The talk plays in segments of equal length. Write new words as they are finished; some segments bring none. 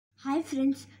Hi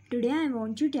friends, today I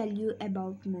want to tell you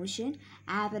about motion,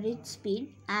 average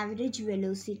speed, average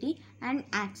velocity and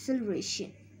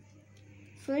acceleration.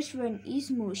 First one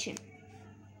is motion.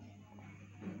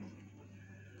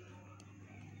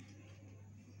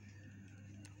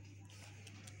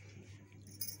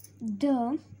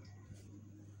 The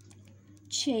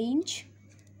change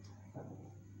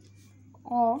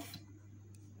of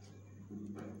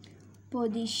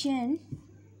position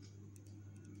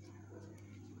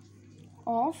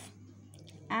of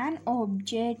an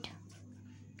object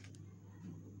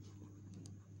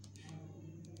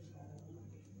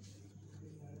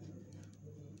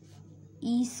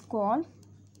is called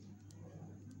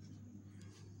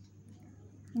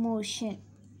motion.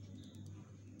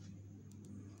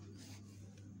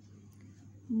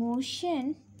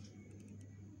 Motion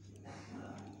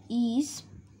is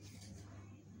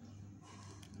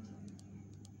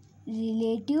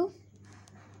relative.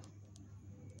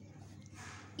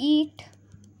 It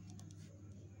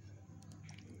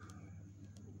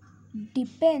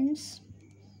depends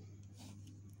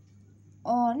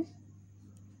on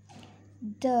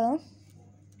the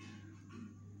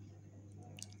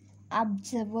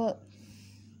observer.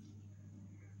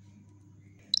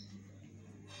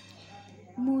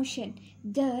 Motion.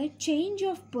 The change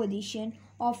of position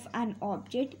of an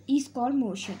object is called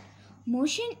motion.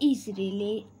 Motion is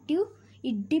relative.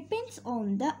 It depends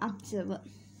on the observer.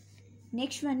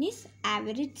 Next one is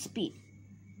average speed.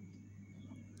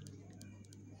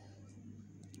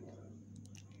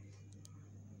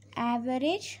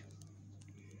 Average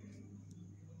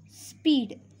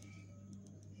speed.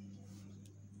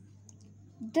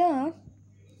 The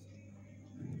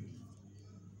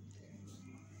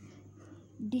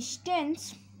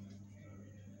distance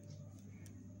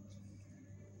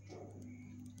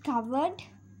covered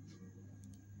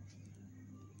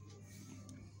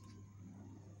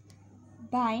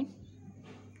by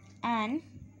an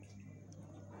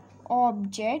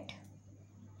object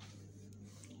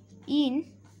in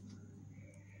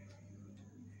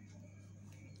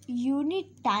unit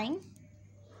time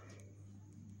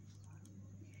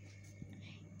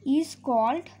is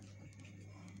called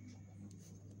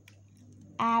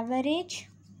average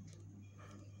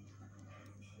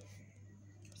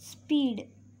speed.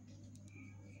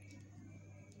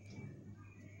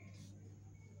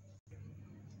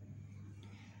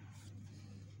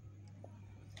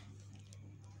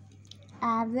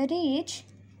 Average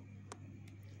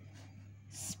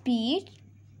speed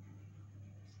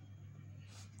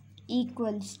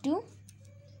equals to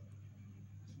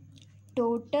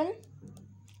total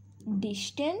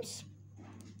distance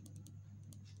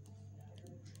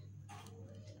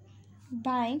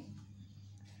by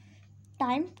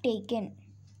time taken.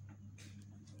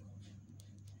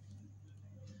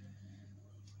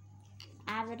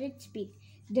 Average speed.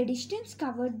 The distance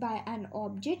covered by an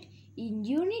object in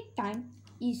unit time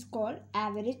is called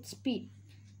average speed.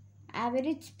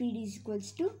 Average speed is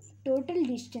equals to total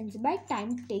distance by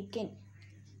time taken.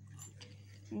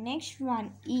 Next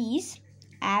one is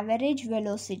average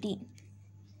velocity.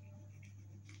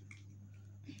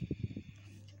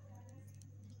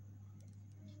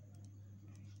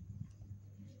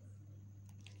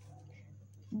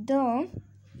 The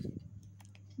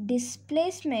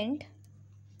displacement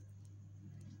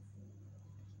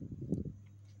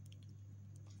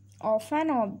of an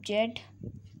object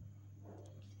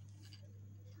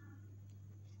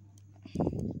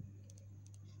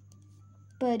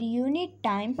per unit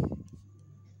time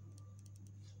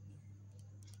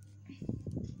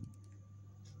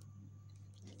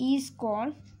is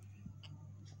called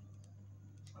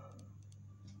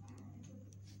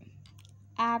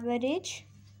average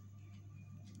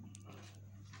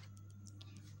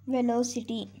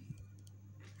velocity.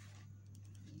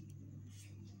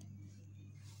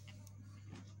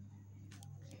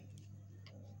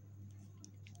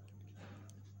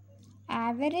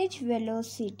 Average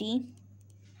velocity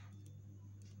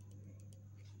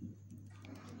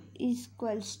is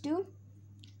equals to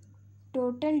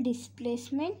total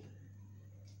displacement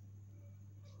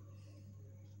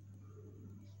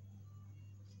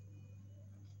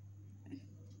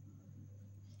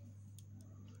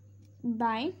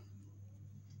by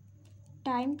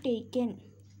time taken.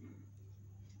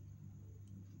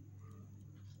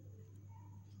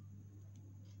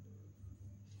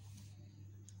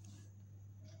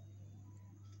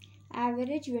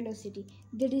 Average velocity.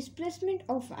 The displacement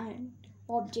of an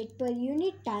object per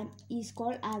unit time is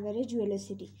called average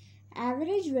velocity.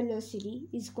 Average velocity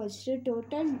is equals to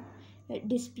total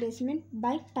displacement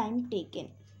by time taken.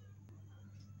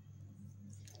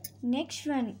 Next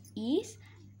one is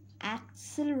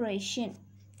acceleration.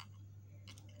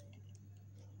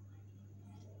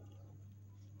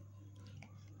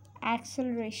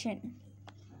 acceleration.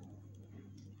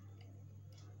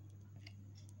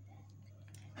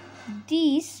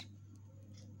 This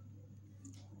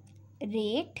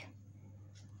rate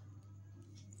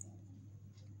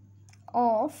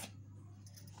of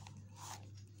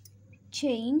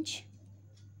change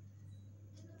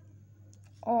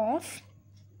of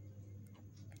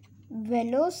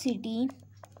velocity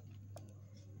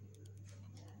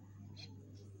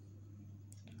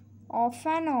of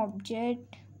an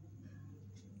object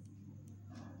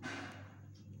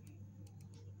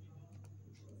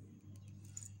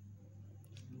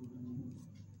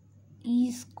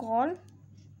is called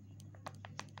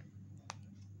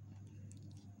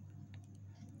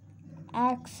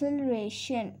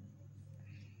acceleration.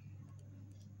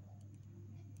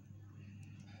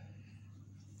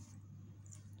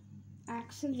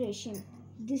 Acceleration.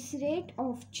 This rate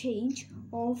of change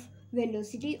of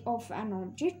velocity of an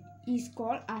object is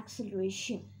called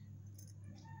acceleration.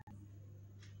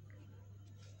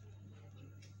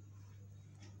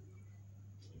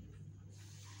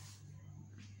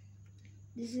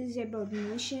 This is about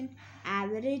motion,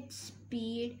 average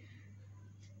speed,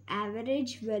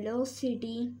 average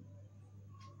velocity,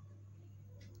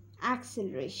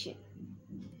 acceleration.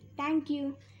 Thank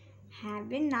you.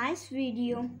 Have a nice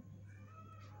video.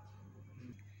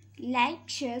 Like,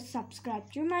 share,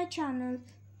 subscribe to my channel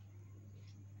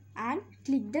and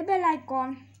click the bell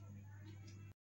icon.